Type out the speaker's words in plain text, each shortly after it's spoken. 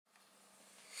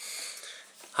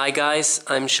Hi guys,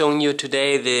 I'm showing you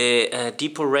today the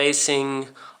Depo Racing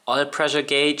oil pressure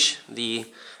gauge, the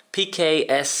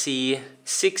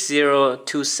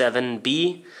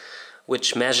PK-SC6027B,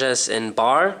 which measures in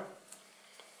bar.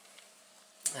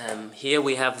 Here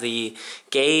we have the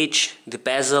gauge, the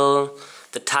bezel,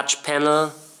 the touch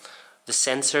panel, the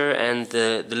sensor and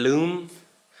the loom.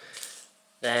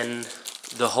 Then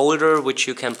the holder which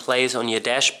you can place on your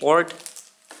dashboard.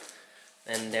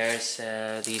 And there's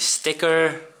the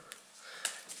sticker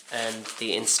and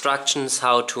the instructions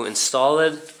how to install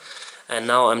it. And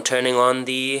now I'm turning on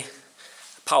the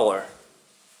power.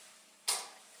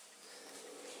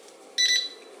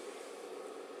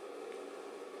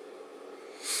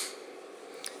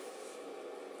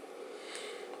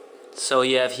 So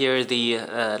you have here the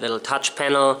little touch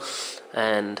panel,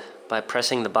 and by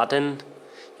pressing the button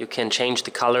you can change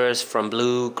the colors from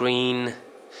blue, green,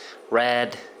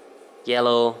 red,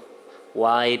 yellow,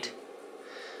 white,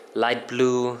 light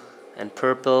blue and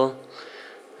purple,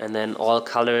 and then all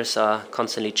colors are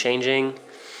constantly changing.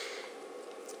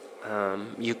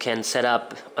 You can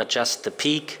adjust the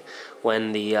peak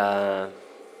when the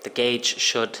gauge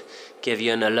should give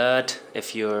you an alert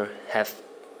if you have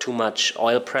too much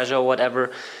oil pressure or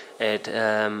whatever. It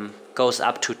goes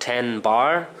up to 10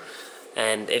 bar,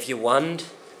 and if you want,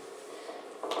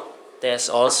 there's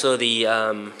also the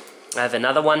I have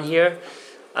another one here,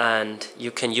 and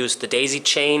you can use the daisy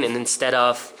chain, and instead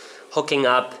of hooking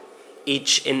up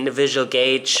each individual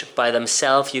gauge by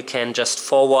themselves, you can just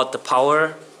forward the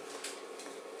power.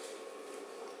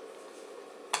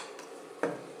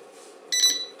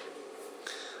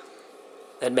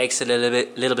 That makes it a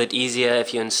little bit easier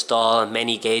if you install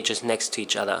many gauges next to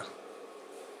each other.